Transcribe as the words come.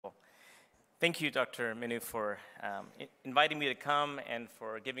Thank you, Dr. Minu, for inviting me to come and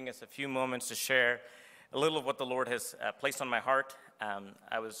for giving us a few moments to share a little of what the Lord has placed on my heart.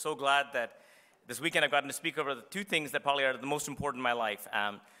 I was so glad that this weekend I've gotten to speak over the two things that probably are the most important in my life.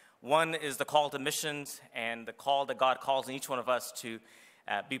 One is the call to missions and the call that God calls in each one of us to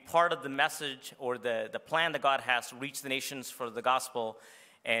be part of the message or the plan that God has to reach the nations for the gospel.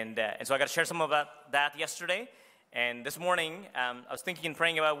 And so I got to share some about that yesterday. And this morning, I was thinking and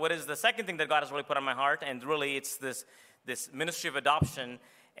praying about what is the second thing that God has really put on my heart, and really it's this ministry of adoption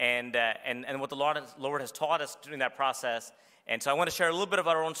and what the Lord has taught us during that process. And so I want to share a little bit of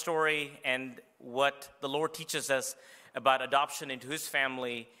our own story and what the Lord teaches us about adoption into His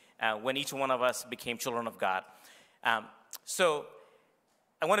family when each one of us became children of God. So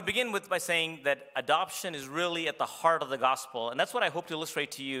I want to begin by saying that adoption is really at the heart of the gospel, and that's what I hope to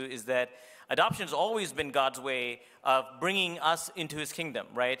illustrate to you, is that adoption has always been God's way of bringing us into His kingdom,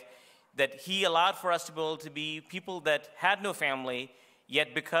 right? That He allowed for us to be able to be people that had no family,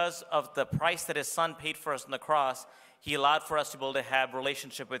 yet because of the price that His Son paid for us on the cross, He allowed for us to be able to have a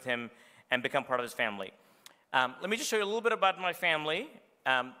relationship with Him and become part of His family. Let me just show you a little bit about my family.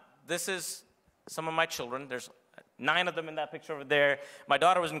 This is some of my children. There's 9 of them in that picture over there. My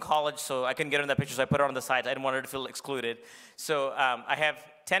daughter was in college, so I couldn't get her in that picture, so I put her on the side. I didn't want her to feel excluded. So I have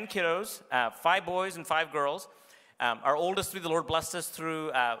 10 kiddos, 5 boys and 5 girls. Our oldest 3, the Lord blessed us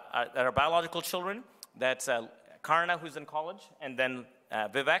through our biological children. That's Karna, who's in college, and then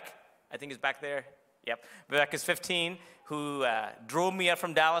Vivek, I think is back there. Yep, Vivek is 15, who drove me up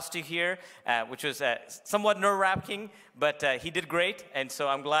from Dallas to here, which was somewhat nerve-wracking, but he did great, and so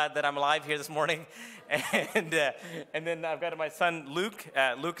I'm glad that I'm alive here this morning. And then I've got my son, Luke.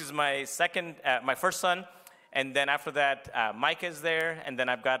 Luke is my first son, and then after that, Micah is there, and then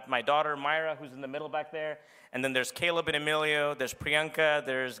I've got my daughter, Myra, who's in the middle back there, and then there's Caleb and Emilio, there's Priyanka,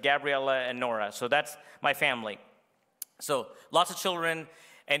 there's Gabriella and Nora. So that's my family. So lots of children.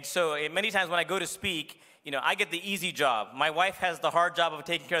 And so many times when I go to speak, I get the easy job. My wife has the hard job of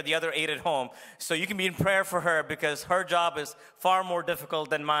taking care of the other 8 at home. So you can be in prayer for her because her job is far more difficult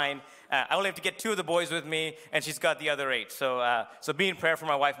than mine. I only have to get 2 of the boys with me, and she's got the other 8. So be in prayer for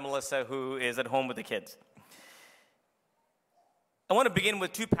my wife, Melissa, who is at home with the kids. I want to begin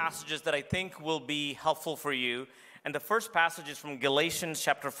with 2 passages that I think will be helpful for you. And the first passage is from Galatians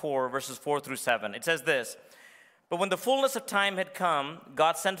chapter 4, verses 4 through 7. It says this: "But when the fullness of time had come,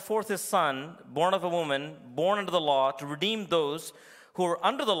 God sent forth His Son, born of a woman, born under the law, to redeem those who were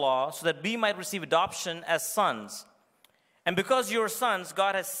under the law, so that we might receive adoption as sons. And because you are sons,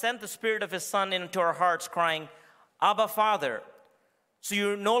 God has sent the Spirit of His Son into our hearts, crying, 'Abba, Father.' So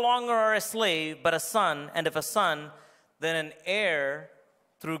you no longer are a slave, but a son, and if a son, then an heir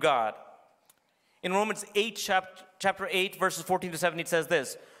through God." In Romans 8, chapter 8, verses 14 to 17, it says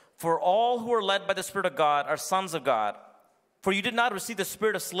this: "For all who are led by the Spirit of God are sons of God. For you did not receive the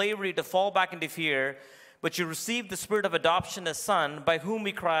spirit of slavery to fall back into fear, but you received the spirit of adoption as son, by whom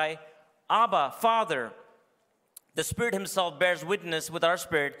we cry, 'Abba, Father.' The Spirit Himself bears witness with our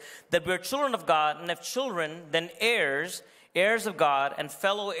spirit that we are children of God, and if children, then heirs, heirs of God, and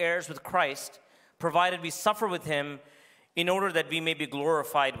fellow heirs with Christ, provided we suffer with Him, in order that we may be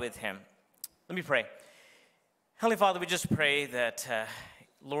glorified with Him." Let me pray. Heavenly Father, we just pray that,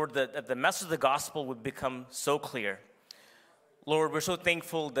 Lord, that the message of the gospel would become so clear. Lord, we're so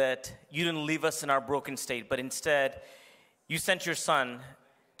thankful that You didn't leave us in our broken state, but instead, You sent Your Son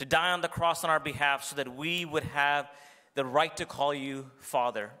to die on the cross on our behalf so that we would have the right to call You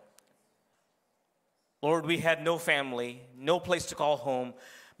Father. Lord, we had no family, no place to call home,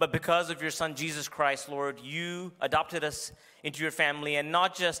 but because of Your Son, Jesus Christ, Lord, You adopted us into Your family, and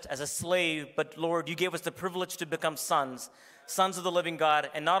not just as a slave, but Lord, You gave us the privilege to become sons of the living God.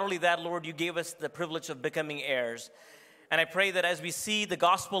 And not only that, Lord, You gave us the privilege of becoming heirs. And I pray that as we see the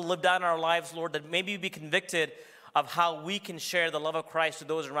gospel lived out in our lives, Lord, that maybe we be convicted of how we can share the love of Christ to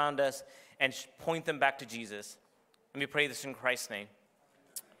those around us and point them back to Jesus. Let me pray this in Christ's name.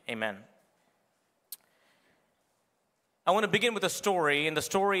 Amen. I want to begin with a story, and the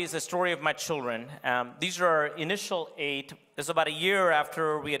story is the story of my children. These are our initial 8. This is about a year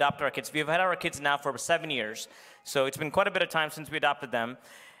after we adopted our kids. We've had our kids now for 7 years, so it's been quite a bit of time since we adopted them.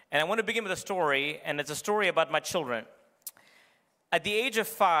 And I want to begin with a story, and it's a story about my children. At the age of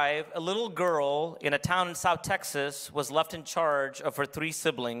 5, a little girl in a town in South Texas was left in charge of her 3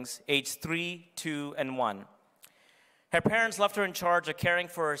 siblings, aged 3, 2, and 1. Her parents left her in charge of caring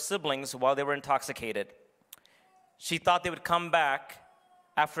for her siblings while they were intoxicated. She thought they would come back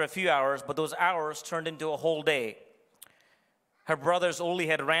after a few hours, but those hours turned into a whole day. Her brothers only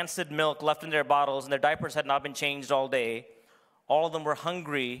had rancid milk left in their bottles, and their diapers had not been changed all day. All of them were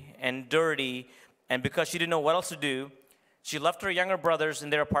hungry and dirty, and because she didn't know what else to do, she left her younger brothers in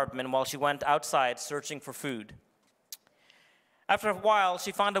their apartment while she went outside searching for food. After a while,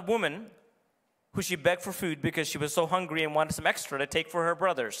 she found a woman who she begged for food because she was so hungry and wanted some extra to take for her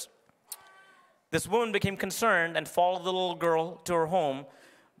brothers. This woman became concerned and followed the little girl to her home,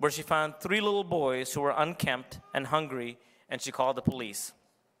 where she found 3 little boys who were unkempt and hungry, and she called the police.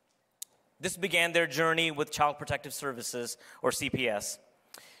 This began their journey with Child Protective Services, or CPS.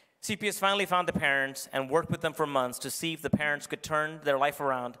 CPS finally found the parents and worked with them for months to see if the parents could turn their life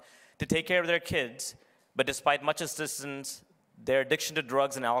around to take care of their kids, but despite much assistance, their addiction to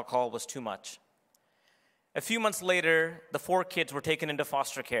drugs and alcohol was too much. A few months later, the 4 kids were taken into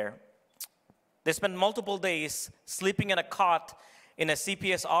foster care. They spent multiple days sleeping in a cot in a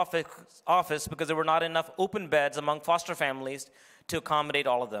CPS office because there were not enough open beds among foster families to accommodate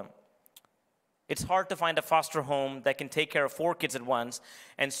all of them. It's hard to find a foster home that can take care of 4 kids at once,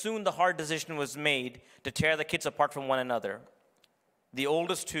 and soon the hard decision was made to tear the kids apart from one another. The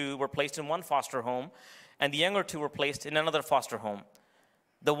oldest 2 were placed in one foster home, and the younger 2 were placed in another foster home.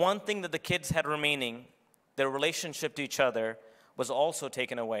 The one thing that the kids had remaining, their relationship to each other, was also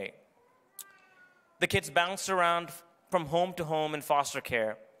taken away. The kids bounced around from home to home in foster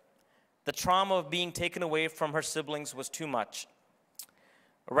care. The trauma of being taken away from her siblings was too much.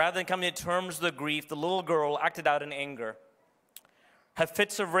 Rather than coming to terms with the grief, the little girl acted out in anger. Her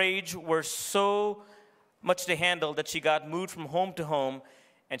fits of rage were so much to handle that she got moved from home to home,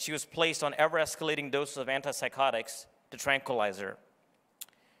 and she was placed on ever-escalating doses of antipsychotics to tranquilize her.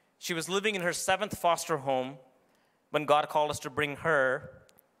 She was living in her 7th foster home when God called us to bring her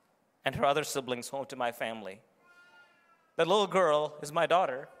and her other siblings home to my family. That little girl is my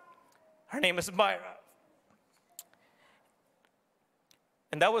daughter. Her name is Myra.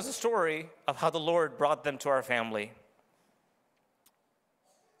 And that was the story of how the Lord brought them to our family.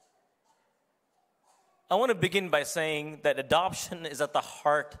 I want to begin by saying that adoption is at the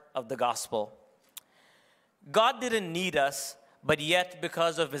heart of the gospel. God didn't need us, but yet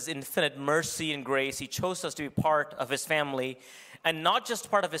because of his infinite mercy and grace, he chose us to be part of his family. And not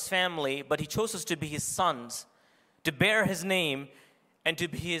just part of his family, but he chose us to be his sons, to bear his name, and to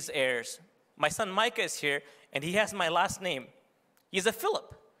be his heirs. My son Micah is here, and he has my last name. He's a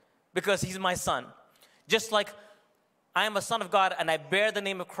Philip, because he's my son. Just like I am a son of God, and I bear the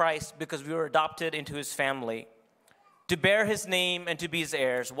name of Christ because we were adopted into his family. To bear his name and to be his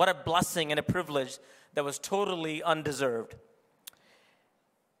heirs, what a blessing and a privilege that was totally undeserved.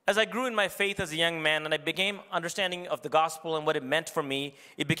 As I grew in my faith as a young man and I became understanding of the gospel and what it meant for me,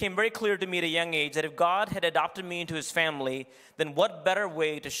 it became very clear to me at a young age that if God had adopted me into his family, then what better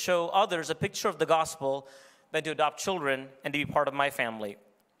way to show others a picture of the gospel than to adopt children and to be part of my family.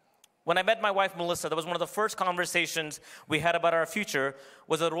 When I met my wife, Melissa, that was one of the first conversations we had about our future,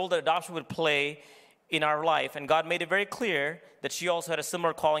 was the role that adoption would play in our life. And God made it very clear that she also had a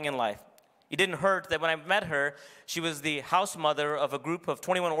similar calling in life. It didn't hurt that when I met her, she was the house mother of a group of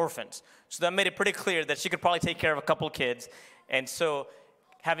 21 orphans. So that made it pretty clear that she could probably take care of a couple of kids. And so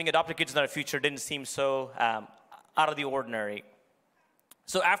having adopted kids in our future didn't seem so out of the ordinary.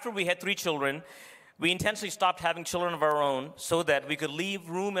 So after we had 3 children, we intentionally stopped having children of our own so that we could leave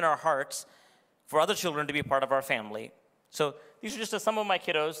room in our hearts for other children to be part of our family. So these are just some of my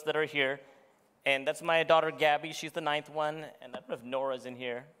kiddos that are here. And that's my daughter, Gabby. She's the 9th one. And I don't know if Nora's in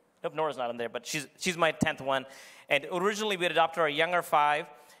here. Nope, Nora's not in there, but she's my 10th one. And originally, we had adopted our younger 5.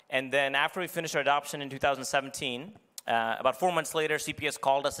 And then after we finished our adoption in 2017, about 4 months later, CPS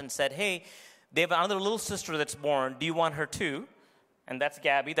called us and said, hey, they have another little sister that's born. Do you want her too? And that's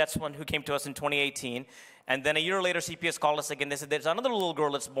Gabby. That's one who came to us in 2018. And then a year later, CPS called us again. They said, there's another little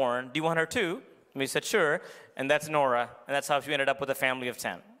girl that's born. Do you want her too? And we said, sure. And that's Nora. And that's how we ended up with a family of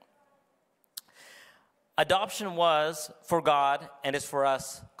 10. Adoption was, for God, and is for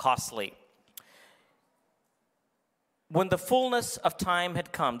us, costly. When the fullness of time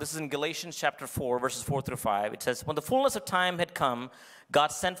had come, this is in Galatians chapter 4, verses 4 through 5. It says, when the fullness of time had come,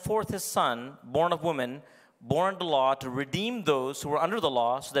 God sent forth his son, born of woman, born under law, to redeem those who were under the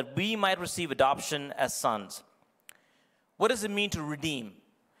law, so that we might receive adoption as sons. What does it mean to redeem?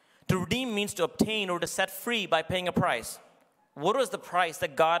 To redeem means to obtain or to set free by paying a price. What was the price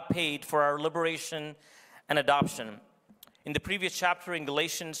that God paid for our liberation and adoption? In the previous chapter, in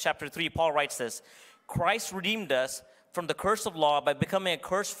Galatians chapter 3, Paul writes this, Christ redeemed us from the curse of law by becoming a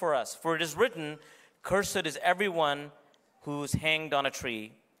curse for us. For it is written, cursed is everyone who is hanged on a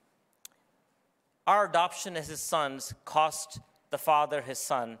tree. Our adoption as his sons cost the Father his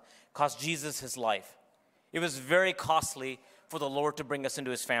son, cost Jesus his life. It was very costly for the Lord to bring us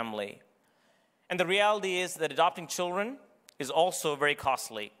into his family. And the reality is that adopting children is also very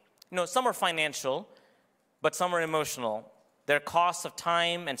costly. Some are financial, but some are emotional. There are costs of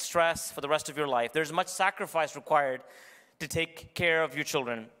time and stress for the rest of your life. There's much sacrifice required to take care of your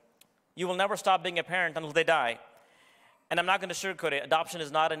children. You will never stop being a parent until they die. And I'm not going to sugarcoat it. Adoption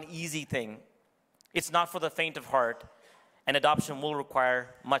is not an easy thing. It's not for the faint of heart, and adoption will require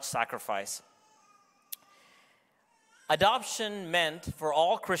much sacrifice. Adoption meant for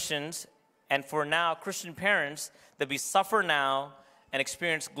all Christians and for now Christian parents that we suffer now and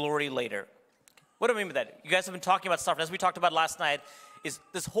experience glory later. What do I mean by that? You guys have been talking about suffering. As we talked about last night, is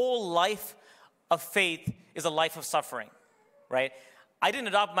this whole life of faith is a life of suffering, right? I didn't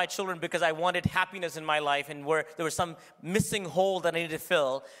adopt my children because I wanted happiness in my life and where there was some missing hole that I needed to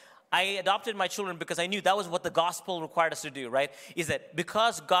fill. I adopted my children because I knew that was what the gospel required us to do, right? Is that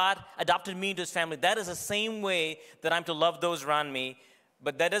because God adopted me into his family, that is the same way that I'm to love those around me,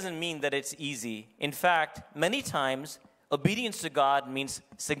 but that doesn't mean that it's easy. In fact, many times, obedience to God means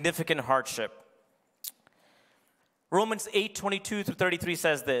significant hardship. Romans 8:22 through 33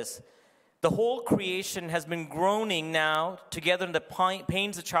 says this, "The whole creation has been groaning now together in the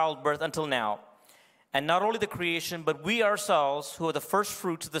pains of childbirth until now. And not only the creation, but we ourselves, who are the first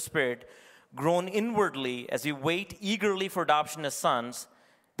fruits of the Spirit, groan inwardly as we wait eagerly for adoption as sons,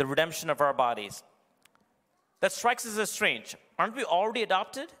 the redemption of our bodies." That strikes us as strange. Aren't we already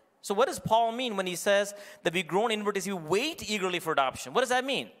adopted? So what does Paul mean when he says that we groan inwardly as we wait eagerly for adoption? What does that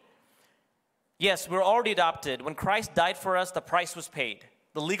mean? Yes, we're already adopted. When Christ died for us, the price was paid.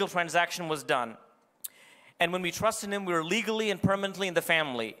 The legal transaction was done. And when we trust in him, we're legally and permanently in the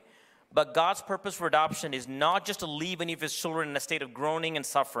family. But God's purpose for adoption is not just to leave any of his children in a state of groaning and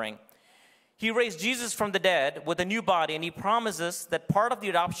suffering. He raised Jesus from the dead with a new body, and he promises that part of the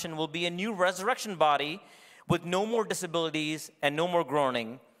adoption will be a new resurrection body with no more disabilities and no more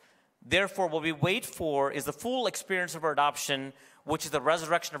groaning. Therefore, what we wait for is the full experience of our adoption, which is the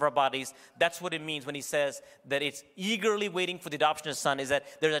resurrection of our bodies. That's what it means when he says that it's eagerly waiting for the adoption of his son, is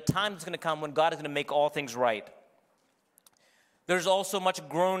that there's a time that's going to come when God is going to make all things right. There's also much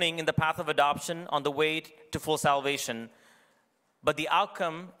groaning in the path of adoption on the way to full salvation. But the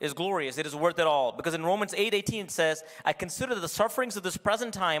outcome is glorious. It is worth it all. Because in Romans 8:18 it says, "I consider that the sufferings of this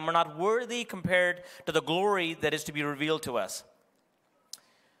present time are not worthy compared to the glory that is to be revealed to us."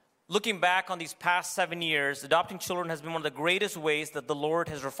 Looking back on these past 7 years, adopting children has been one of the greatest ways that the Lord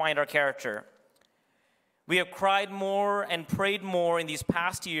has refined our character. We have cried more and prayed more in these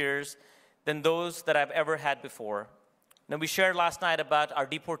past years than those that I've ever had before. Now, we shared last night about our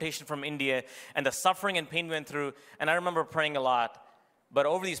deportation from India and the suffering and pain we went through, and I remember praying a lot. But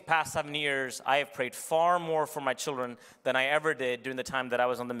over these past 7 years, I have prayed far more for my children than I ever did during the time that I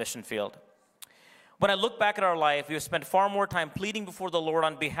was on the mission field. When I look back at our life, we have spent far more time pleading before the Lord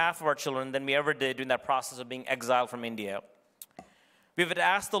on behalf of our children than we ever did during that process of being exiled from India. We've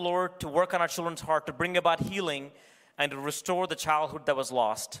asked the Lord to work on our children's heart, to bring about healing, and to restore the childhood that was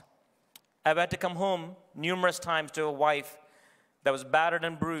lost. I've had to come home numerous times to a wife that was battered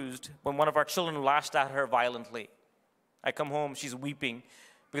and bruised when one of our children lashed at her violently. I come home, she's weeping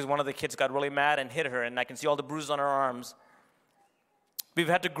because one of the kids got really mad and hit her, and I can see all the bruises on her arms. We've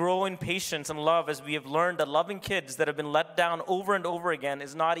had to grow in patience and love as we have learned that loving kids that have been let down over and over again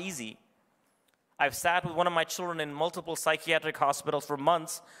is not easy. I've sat with one of my children in multiple psychiatric hospitals for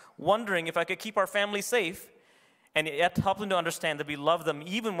months, wondering if I could keep our family safe, and yet help them to understand that we love them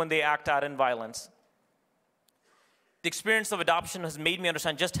even when they act out in violence. The experience of adoption has made me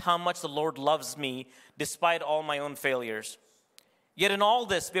understand just how much the Lord loves me despite all my own failures. Yet in all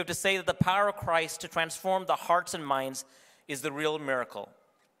this, we have to say that the power of Christ to transform the hearts and minds is the real miracle.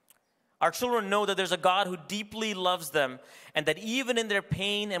 Our children know that there's a God who deeply loves them, and that even in their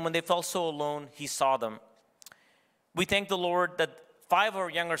pain and when they felt so alone, he saw them. We thank the Lord that 5 of our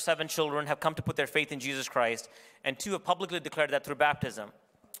younger 7 children have come to put their faith in Jesus Christ, and 2 have publicly declared that through baptism.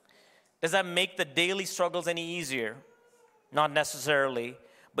 Does that make the daily struggles any easier? Not necessarily,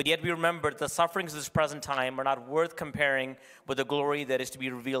 but yet we remember that the sufferings of this present time are not worth comparing with the glory that is to be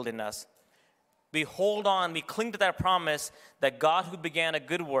revealed in us. We hold on, we cling to that promise that God who began a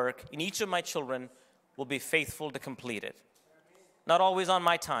good work in each of my children will be faithful to complete it. Not always on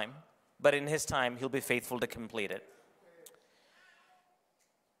my time, but in his time, he'll be faithful to complete it.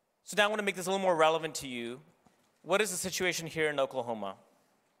 So now I want to make this a little more relevant to you. What is the situation here in Oklahoma?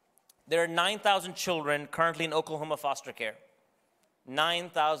 There are 9,000 children currently in Oklahoma foster care.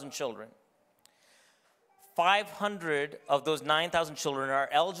 9,000 children. 500 of those 9,000 children are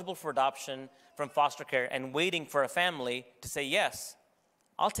eligible for adoption from foster care and waiting for a family to say, yes,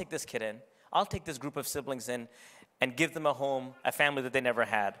 I'll take this kid in. I'll take this group of siblings in and give them a home, a family that they never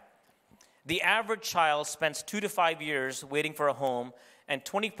had. The average child spends 2 to 5 years waiting for a home, and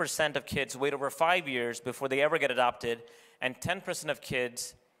 20% of kids wait over 5 years before they ever get adopted, and 10% of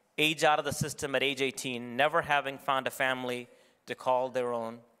kids age out of the system at age 18, never having found a family to call their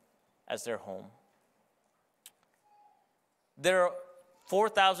own as their home. There are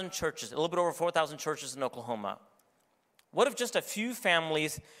 4,000 churches, a little bit over 4,000 churches in Oklahoma. What if just a few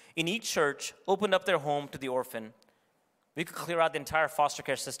families in each church opened up their home to the orphan? We could clear out the entire foster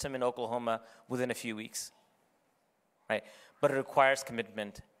care system in Oklahoma within a few weeks, right? But it requires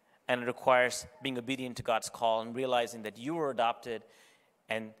commitment, and it requires being obedient to God's call and realizing that you were adopted,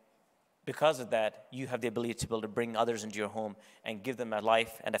 and because of that, you have the ability to be able to bring others into your home and give them a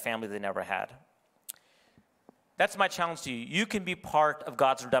life and a family they never had. That's my challenge to you. You can be part of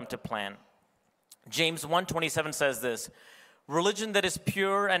God's redemptive plan. James 1:27 says this, "Religion that is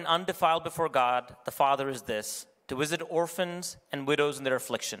pure and undefiled before God, the Father, is this, to visit orphans and widows in their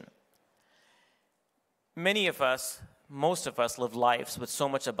affliction." Many of us, most of us, live lives with so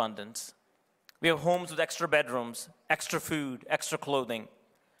much abundance. We have homes with extra bedrooms, extra food, extra clothing.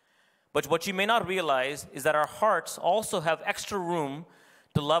 But what you may not realize is that our hearts also have extra room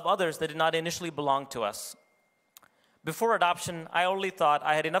to love others that did not initially belong to us. Before adoption, I only thought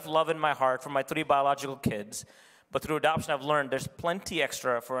I had enough love in my heart for my 3 biological kids, but through adoption, I've learned there's plenty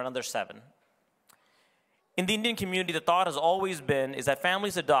extra for another 7. In the Indian community, the thought has always been is that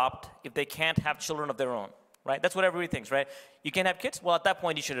families adopt if they can't have children of their own, right? That's what everybody thinks, right? You can't have kids? Well, at that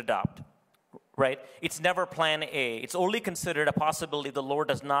point, you should adopt, right? It's never plan A. It's only considered a possibility the Lord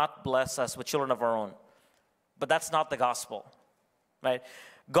does not bless us with children of our own. But that's not the gospel, right?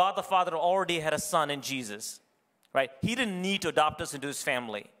 God the Father already had a son in Jesus, right? He didn't need to adopt us into his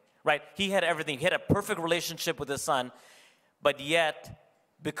family, right? He had everything. He had a perfect relationship with his son, but yet,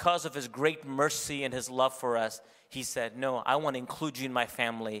 because of his great mercy and his love for us, he said, no, I want to include you in my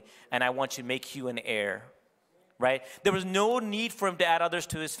family, and I want to make you an heir, right? There was no need for him to add others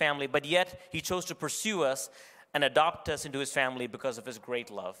to his family, but yet he chose to pursue us and adopt us into his family because of his great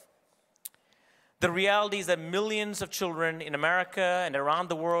love. The reality is that millions of children in America and around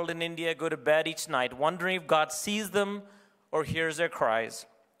the world in India go to bed each night wondering if God sees them or hears their cries.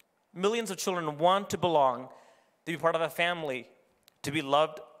 Millions of children want to belong, to be part of a family, to be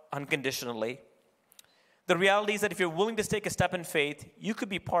loved unconditionally. The reality is that if you're willing to take a step in faith, you could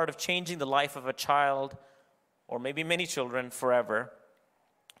be part of changing the life of a child, or maybe many children, forever.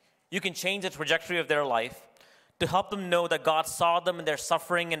 You can change the trajectory of their life to help them know that God saw them in their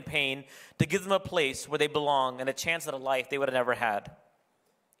suffering and pain, to give them a place where they belong and a chance at a life they would have never had.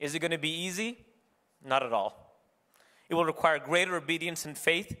 Is it going to be easy? Not at all. It will require greater obedience and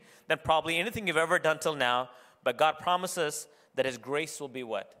faith than probably anything you've ever done till now, but God promises that his grace will be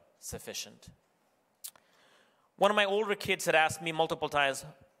what? Sufficient. One of my older kids had asked me multiple times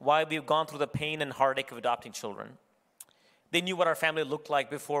why we've gone through the pain and heartache of adopting children. They knew what our family looked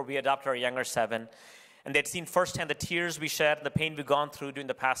like before we adopted our younger 7, and they'd seen firsthand the tears we shed and the pain we've gone through during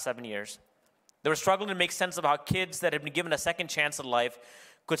the past 7 years. They were struggling to make sense of how kids that had been given a second chance in life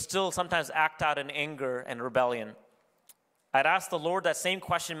could still sometimes act out in anger and rebellion. I'd asked the Lord that same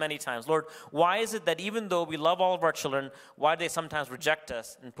question many times. Lord, why is it that even though we love all of our children, why do they sometimes reject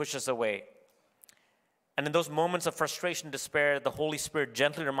us and push us away? And in those moments of frustration and despair, the Holy Spirit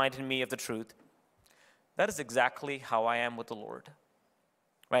gently reminded me of the truth. That is exactly how I am with the Lord.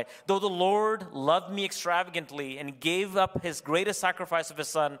 Right? Though the Lord loved me extravagantly and gave up his greatest sacrifice of his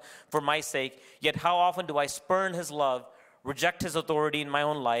son for my sake, yet how often do I spurn his love, reject his authority in my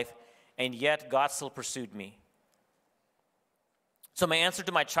own life, and yet God still pursued me. So my answer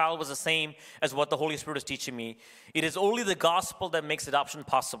to my child was the same as what the Holy Spirit is teaching me. It is only the gospel that makes adoption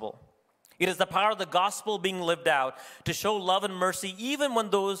possible. It is the power of the gospel being lived out to show love and mercy even when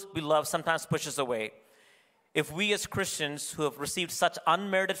those we love sometimes push us away. If we as Christians who have received such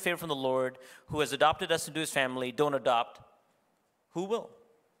unmerited favor from the Lord, who has adopted us into his family, don't adopt, who will?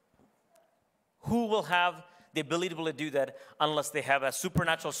 Who will have the ability to be able to do that unless they have a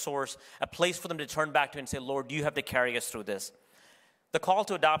supernatural source, a place for them to turn back to and say, Lord, you have to carry us through this. The call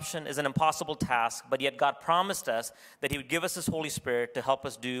to adoption is an impossible task, but yet God promised us that he would give us his Holy Spirit to help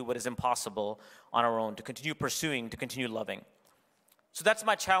us do what is impossible on our own, to continue pursuing, to continue loving. So that's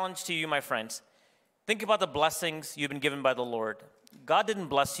my challenge to you, my friends. Think about the blessings you've been given by the Lord. God didn't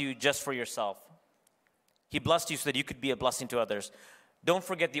bless you just for yourself. He blessed you so that you could be a blessing to others. Don't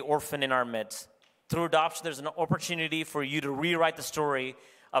forget the orphan in our midst. Through adoption, there's an opportunity for you to rewrite the story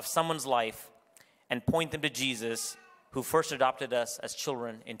of someone's life and point them to Jesus, who first adopted us as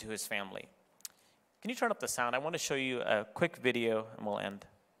children into his family. Can you turn up the sound? I want to show you a quick video, and we'll end.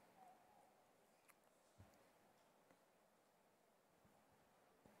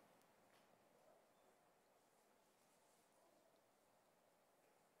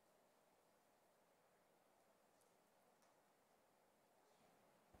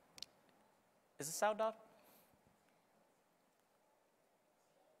 Is the sound out?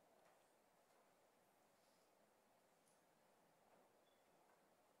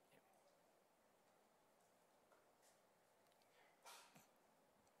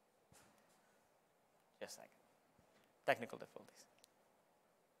 Just a second. Technical difficulties.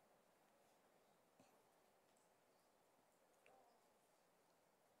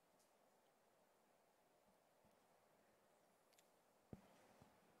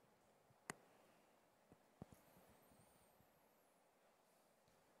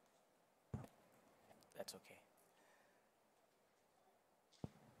 That's okay.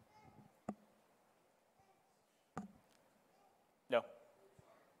 No,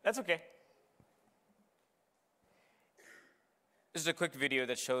 that's okay. This is a quick video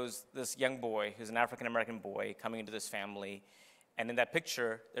that shows this young boy, who's an African-American boy, coming into this family. And in that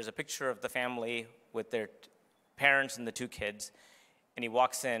picture, there's a picture of the family with their parents and the two kids. And he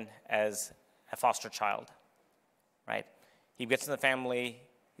walks in as a foster child, right? He gets in the family,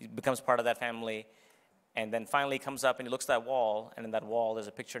 he becomes part of that family, and then finally comes up and he looks at that wall, and in that wall there's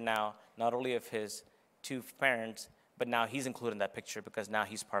a picture now, not only of his two parents, but now he's included in that picture because now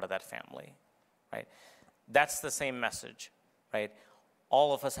he's part of that family, right? That's the same message, right?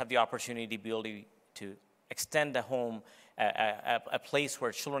 All of us have the opportunity to be able to extend a home, a place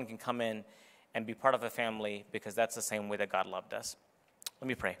where children can come in and be part of a family, because that's the same way that God loved us. Let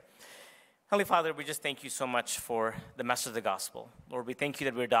me pray. Heavenly Father, we just thank you so much for the message of the gospel. Lord, we thank you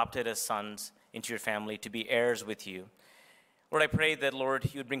that we're adopted as sons into your family to be heirs with you. Lord, I pray that,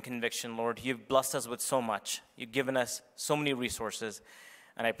 Lord, you would bring conviction. Lord, you've blessed us with so much. You've given us so many resources.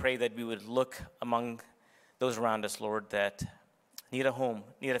 And I pray that we would look among those around us, Lord, that need a home,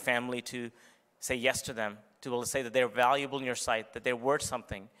 need a family, to say yes to them, to be able to say that they're valuable in your sight, that they're worth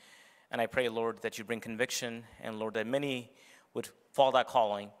something. And I pray, Lord, that you bring conviction, and, Lord, that many would follow that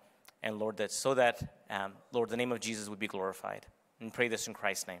calling, and, Lord, that so that, Lord, the name of Jesus would be glorified. And pray this in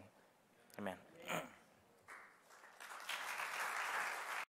Christ's name. Amen.